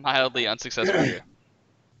mildly unsuccessful year.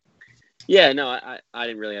 Yeah, no, I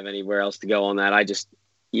didn't really have anywhere else to go on that. I just.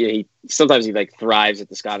 Yeah, he sometimes like thrives at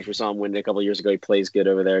the Scottish. We saw him win a couple of years ago. He plays good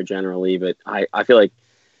over there generally, but I feel like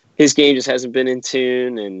his game just hasn't been in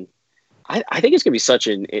tune. And I think it's gonna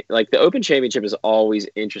be the Open Championship is always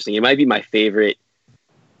interesting. It might be my favorite.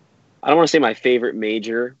 I don't want to say my favorite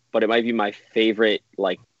major, but it might be my favorite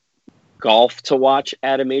like golf to watch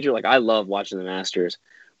at a major. Like I love watching the Masters,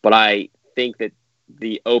 but I think that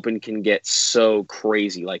the Open can get so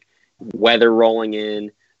crazy, like weather rolling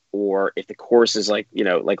in. Or if the course is like, you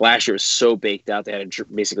know, like last year was so baked out, they had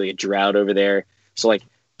basically a drought over there. So like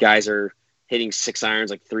guys are hitting 6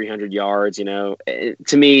 irons, like 300 yards, you know,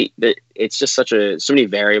 to me it's just so many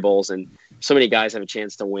variables and so many guys have a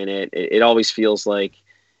chance to win it. It always feels like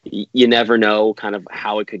you never know kind of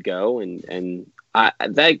how it could go. And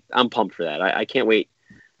I'm pumped for that. I can't wait.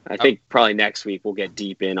 I think probably next week we'll get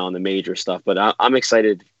deep in on the major stuff, but I'm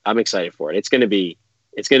excited. I'm excited for it. It's going to be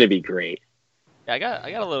great. Yeah, I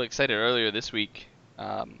got a little excited earlier this week.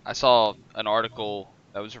 I saw an article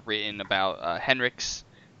that was written about Henrik's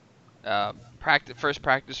first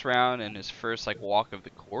practice round and his first like walk of the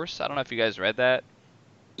course. I don't know if you guys read that.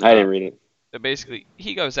 I didn't read it. So basically,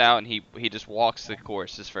 he goes out and he just walks the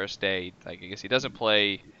course his first day. Like I guess he doesn't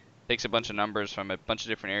play, takes a bunch of numbers from a bunch of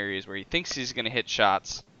different areas where he thinks he's gonna hit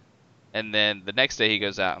shots, and then the next day he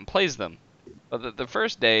goes out and plays them. But the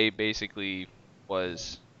first day basically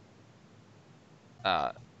was.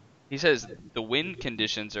 He says the wind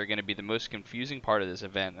conditions are going to be the most confusing part of this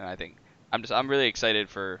event, and I think I'm really excited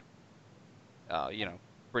for,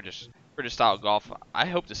 British style golf. I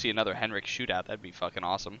hope to see another Henrik shootout. That'd be fucking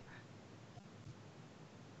awesome.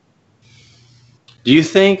 Do you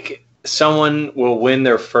think someone will win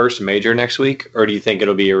their first major next week, or do you think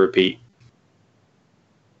it'll be a repeat?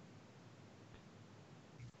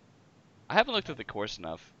 I haven't looked at the course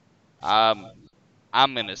enough. I'm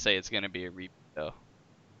gonna say it's gonna be a repeat though.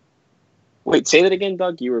 Wait, say that again,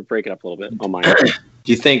 Doug. You were breaking up a little bit on my end.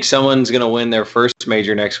 Do you think someone's going to win their first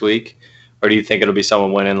major next week? Or do you think it'll be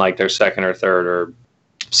someone winning like their second or third or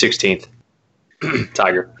 16th?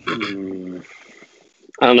 Tiger.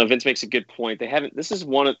 I don't know. Vince makes a good point. This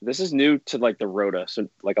is new to like the Rota. So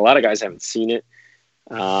like a lot of guys haven't seen it.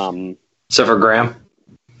 Except for Graham.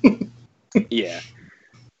 Yeah.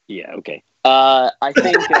 Okay. I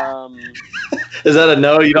think. Is that a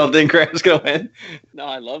no? You don't think Graham's gonna win? No,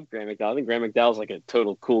 I love Graham McDowell. I think Graham McDowell's like a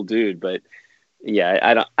total cool dude, but yeah,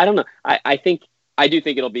 I don't know. I do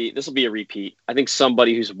think this will be a repeat. I think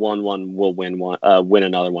somebody who's won one will win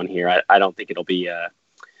another one here. I don't think it'll be a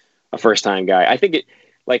first time guy. I think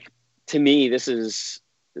to me this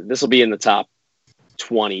will be in the top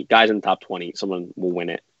 20 guys in the top 20. Someone will win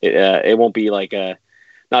it. It won't be like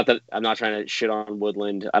Not that I'm not trying to shit on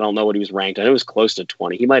Woodland. I don't know what he was ranked. I know it was close to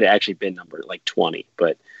 20. He might have actually been numbered like 20,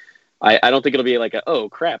 but I don't think it'll be like oh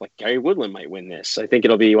crap, like Gary Woodland might win this. I think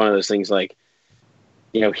it'll be one of those things like,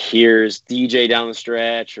 here's DJ down the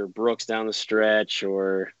stretch or Brooks down the stretch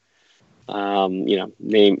or,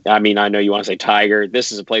 name. I mean, I know you want to say Tiger.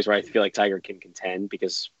 This is a place where I feel like Tiger can contend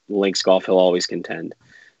because Links Golf, he'll always contend.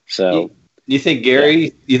 So you think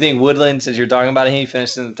Gary, you think Woodland, since you're talking about it, he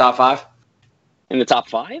finished in the top 5? In the top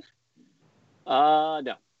 5? No. I'm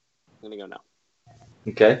going to go no.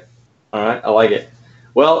 Okay. All right. I like it.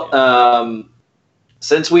 Well,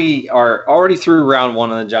 since we are already through round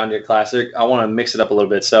 1 of the John Deere Classic, I want to mix it up a little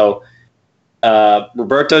bit. So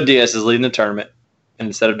Roberto Diaz is leading the tournament. And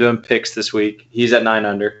instead of doing picks this week, he's at 9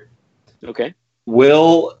 under. Okay.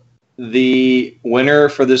 Will the winner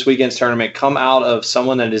for this weekend's tournament come out of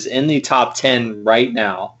someone that is in the top 10 right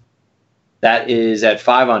now that is at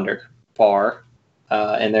 5 under par?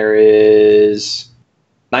 And there is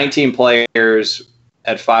 19 players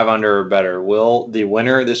at 5 under or better. Will the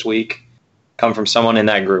winner this week come from someone in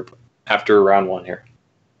that group after round 1 here?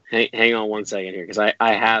 Hang on one second here, because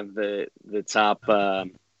I have the top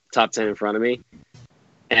 10 in front of me,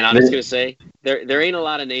 and I'm just gonna say there ain't a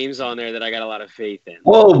lot of names on there that I got a lot of faith in.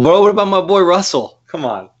 Whoa, bro! What about my boy Russell? Come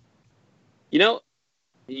on.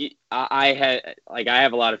 I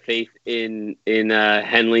have a lot of faith in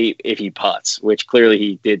Henley if he putts, which clearly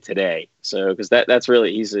he did today. So because that's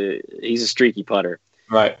really he's a streaky putter.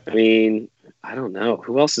 Right. I mean, I don't know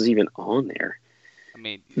who else is even on there. I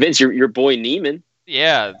mean, Vince, your boy Neiman.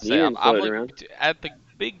 Yeah, Neiman I'm at the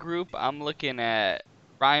big group. I'm looking at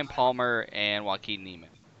Ryan Palmer and Joaquin Neiman.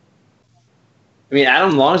 I mean,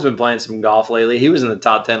 Adam Long's been playing some golf lately. He was in the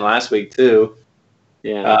top 10 last week too.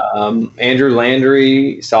 Yeah. Andrew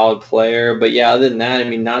Landry, solid player, but yeah, other than that, I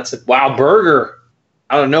mean, wow, Berger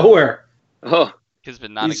out of nowhere. Oh, He's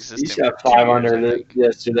been non-existent. He's got 5 under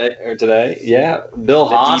yesterday or today. Yeah, Bill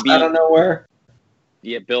Haas out of nowhere.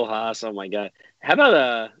 Yeah, Bill Haas. Oh my God. How about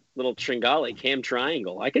a little Tringale Cam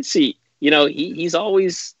Triangle? I could see. He's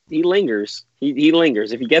always he lingers. He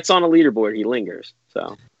lingers. If he gets on a leaderboard, he lingers.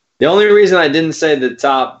 So the only reason I didn't say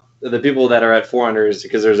the people that are at 4 under is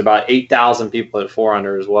because there's about 8,000 people at 4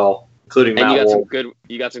 under as well, including Matt Wolff.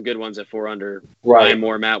 You got some good ones at 4 under. Right. Ryan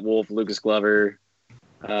Moore, Matt Wolff, Lucas Glover.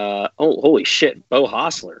 Holy shit, Bo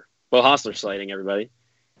Hostler sighting, everybody.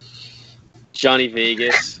 Johnny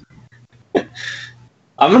Vegas.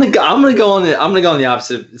 I'm gonna go on the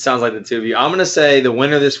opposite. It sounds like the two of you. I'm gonna say the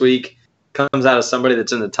winner this week comes out of somebody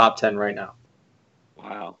that's in the top 10 right now.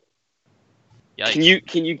 Wow. Yikes.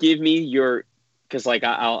 Can you give me your? Because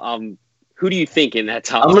I'll who do you think in that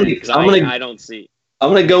top 10? Because I don't see. I'm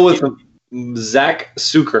gonna go with Zach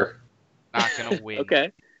Suker. Not gonna win.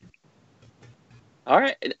 Okay. All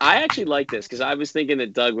right. I actually like this because I was thinking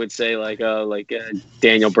that Doug would say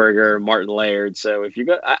Daniel Berger or Martin Laird. So if you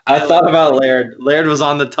go, I thought about Laird. Laird was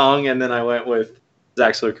on the tongue, and then I went with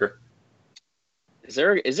Zach Suker. Is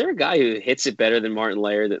there a guy who hits it better than Martin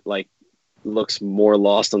Laird that looks more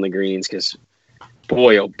lost on the greens? Because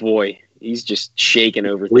boy, oh boy, he's just shaking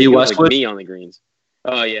over Lee Westwood? like me on the greens.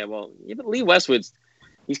 Oh yeah, but Lee Westwood's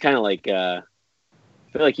he's kind of like.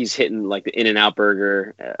 I feel like he's hitting like the In-N-Out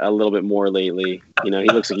Burger a little bit more lately. He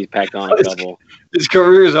looks like he's packed on a couple. His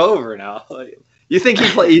career's over now. You think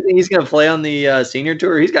he's going to play on the senior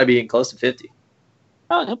tour? He's got to be getting close to 50.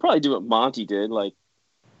 He'll probably do what Monty did, like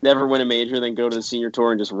never win a major, then go to the senior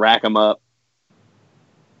tour and just rack them up.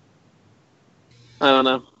 I don't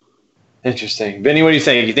know. Interesting. Vinny, what do you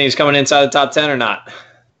think? You think he's coming inside the top 10 or not?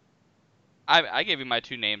 I gave you my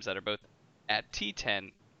two names that are both at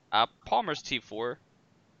T10. Palmer's T4.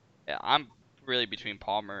 Yeah, I'm really between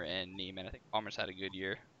Palmer and Neiman. I think Palmer's had a good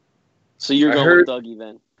year. So you're going with Dougie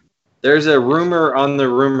then? There's a rumor on the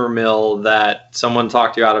rumor mill that someone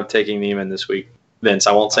talked you out of taking Neiman this week. Vince,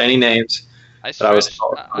 I won't say any names. I told.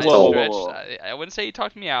 wouldn't say he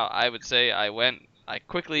talked me out. I would say I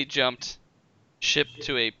quickly jumped ship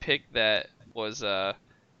to a pick that was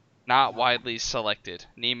not widely selected.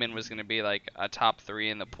 Neiman was going to be like a top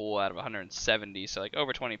 3 in the pool out of 170, so like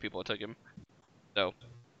over 20 people took him. So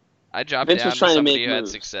I dropped down to somebody who had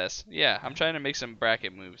success. Yeah, I'm trying to make some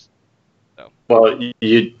bracket moves. So. Well,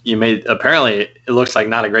 you made, apparently it looks like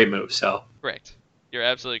not a great move. So correct, you're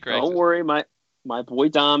absolutely correct. Don't worry, my boy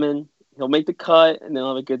Dahmen, he'll make the cut and then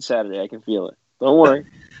he'll have a good Saturday. I can feel it. Don't worry.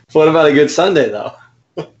 What about a good Sunday though?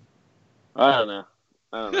 I don't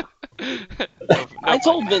know. I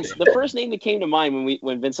told Vince the first name that came to mind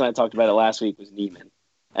when Vince and I talked about it last week was Neiman,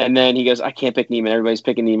 and then he goes, "I can't pick Neiman. Everybody's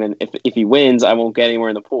picking Neiman. If he wins, I won't get anywhere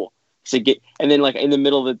in the pool." So and then like in the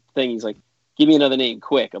middle of the thing, he's like, give me another name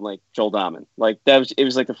quick. I'm like, Joel Dahman. Like it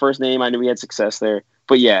was like the first name I knew we had success there.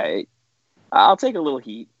 But yeah, I'll take a little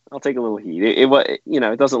heat.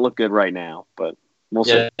 It doesn't look good right now, but we'll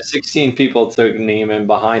see. 16 people took Neiman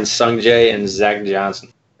behind Sung Jae and Zach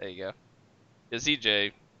Johnson. There you go.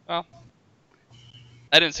 ZJ, well,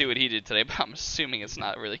 I didn't see what he did today, but I'm assuming it's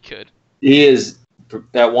not really good. He is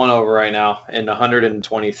at 1 over right now in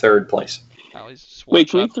 123rd place. Oh, he's Wait,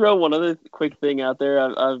 can we throw one other quick thing out there?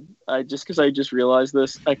 I just because I just realized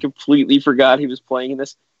this, I completely forgot he was playing in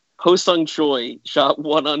this. Ho Sung Choi shot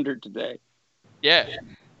 1 under today. Yeah.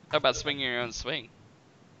 How about swinging your own swing?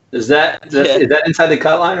 Is that inside the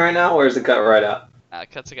cut line right now, or is the cut right out?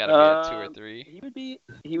 Cut's got to be at 2 or 3.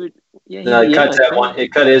 He would. Yeah. No, cut's at 1.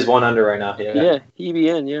 It cut is 1 under right now. Yeah, he'd be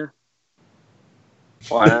in. Yeah.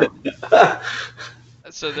 Wow.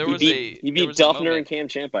 So there he beat Duffner and Cam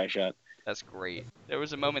Champ by a shot. That's great. There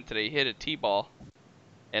was a moment today he hit a tee ball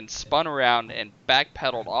and spun around and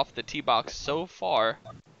backpedaled off the tee box so far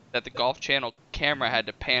that the Golf Channel camera had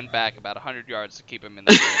to pan back about 100 yards to keep him in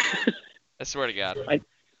the game. I swear to God.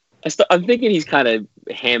 I'm thinking he's kind of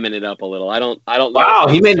hamming it up a little. I don't know. Wow,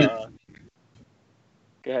 he made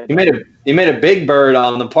he made a big bird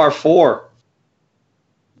on the par 4.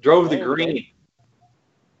 Drove the green.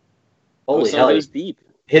 Holy hell! He's deep.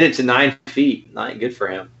 Hit it to 9 feet. Not good for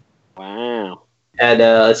him. Wow. Had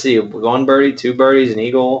let's see, 1 birdie, 2 birdies, an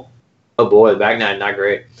eagle. Oh boy, the back nine not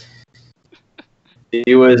great.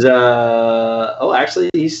 He was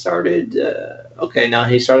actually he started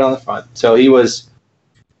he started on the front. So he was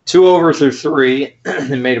 2 over through 3,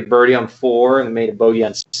 and made a birdie on 4, and then made a bogey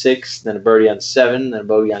on 6, then a birdie on 7, then a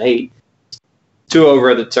bogey on 8. 2 over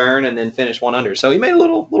at the turn, and then finished 1 under. So he made a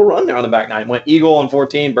little run there on the back nine. Went eagle on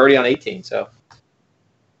 14, birdie on 18. So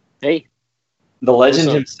hey, the legend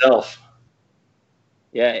himself.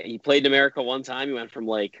 Yeah, he played in America one time. He went from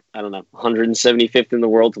 175th in the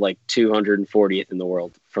world to 240th in the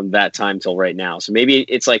world from that time till right now. So maybe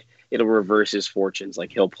it's it'll reverse his fortunes.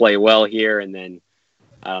 He'll play well here, and then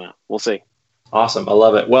I don't know. We'll see. Awesome, I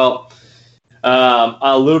love it. Well,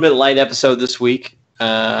 a little bit light episode this week.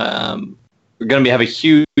 We're going to have a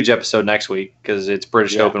huge episode next week because it's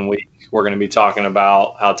British Open week. We're going to be talking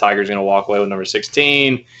about how Tiger's going to walk away with number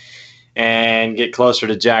 16 and get closer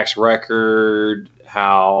to Jack's record,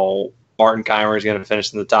 how Martin Keimer is going to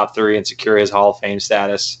finish in the top 3 and secure his Hall of Fame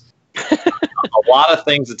status. A lot of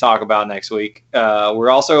things to talk about next week.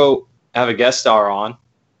 We're also have a guest star on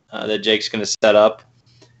that Jake's going to set up,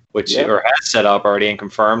 or has set up already and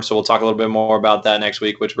confirmed. So we'll talk a little bit more about that next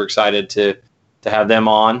week, which we're excited to have them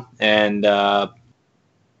on. And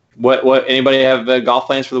what anybody have golf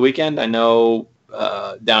plans for the weekend? I know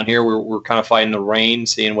down here we're kind of fighting the rain,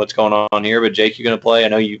 seeing what's going on here. But Jake, you're going to play. I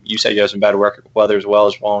know you said you have some bad weather as well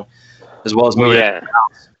as moving. Yeah.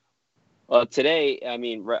 Well, today,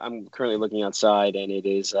 I'm currently looking outside, and it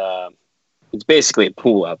is it's basically a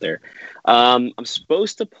pool out there. I'm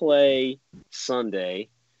supposed to play Sunday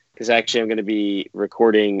because actually I'm going to be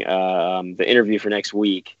recording the interview for next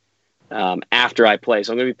week. After I play.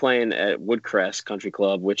 So I'm going to be playing at Woodcrest Country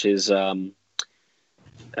Club, which is a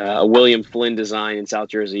William Flynn design in South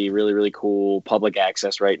Jersey. Really, really cool. Public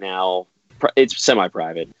access right now. It's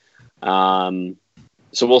semi-private.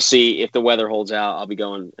 So we'll see if the weather holds out. I'll be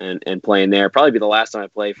going and playing there. Probably be the last time I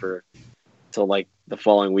play till the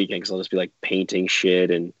following weekend because I'll just be painting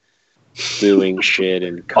shit and doing shit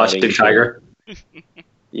and cutting shit. Tiger.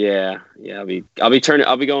 Yeah. I'll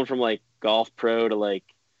be going from golf pro to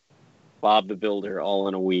Bob the Builder all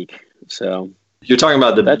in a week. So you're talking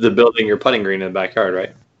about the building your putting green in the backyard,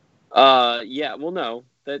 right? Yeah. Well, no,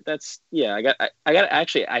 that's I got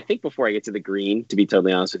actually. I think before I get to the green, to be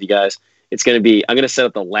totally honest with you guys, I'm going to set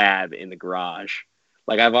up the lab in the garage.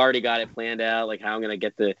 I've already got it planned out. How I'm going to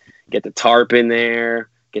get the tarp in there,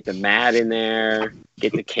 get the mat in there,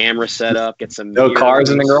 get the camera set up, get some no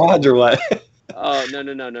cars in the garage or what? Oh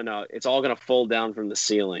no! It's all going to fold down from the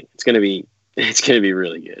ceiling. It's going to be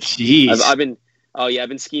really good. Jeez. I've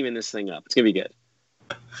been scheming this thing up. It's going to be good.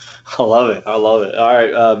 I love it. All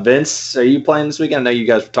right. Vince, are you playing this weekend? I know you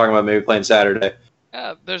guys were talking about maybe playing Saturday.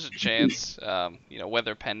 There's a chance,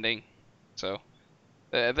 weather pending. So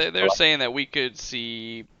they're saying that we could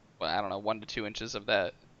see, 1 to 2 inches of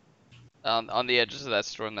that on the edges of that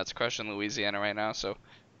storm that's crushing Louisiana right now. So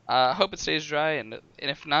I hope it stays dry, and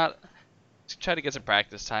if not, try to get some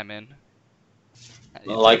practice time in.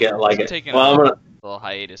 I like it. Taking a little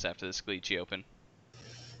hiatus after the Scleechy Open.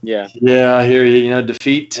 Yeah, I hear you.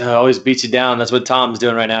 Defeat always beats you down. That's what Tom's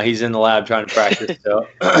doing right now. He's in the lab trying to practice. So,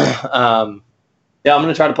 I'm going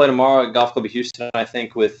to try to play tomorrow at Golf Club of Houston, I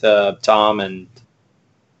think, with Tom and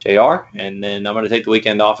JR, and then I'm going to take the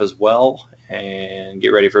weekend off as well and get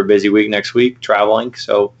ready for a busy week next week traveling.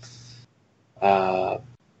 So,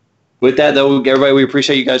 with that though, everybody, we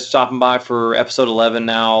appreciate you guys stopping by for episode 11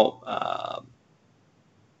 now.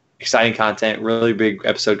 Exciting content, really big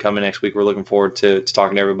episode coming next week. We're looking forward to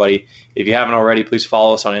talking to everybody. If you haven't already, please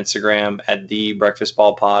follow us on Instagram at the Breakfast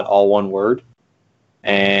Ball Pod, all one word.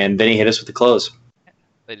 And Benny, hit us with the close.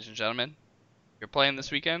 Ladies and gentlemen, if you're playing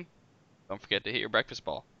this weekend, don't forget to hit your breakfast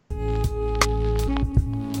ball.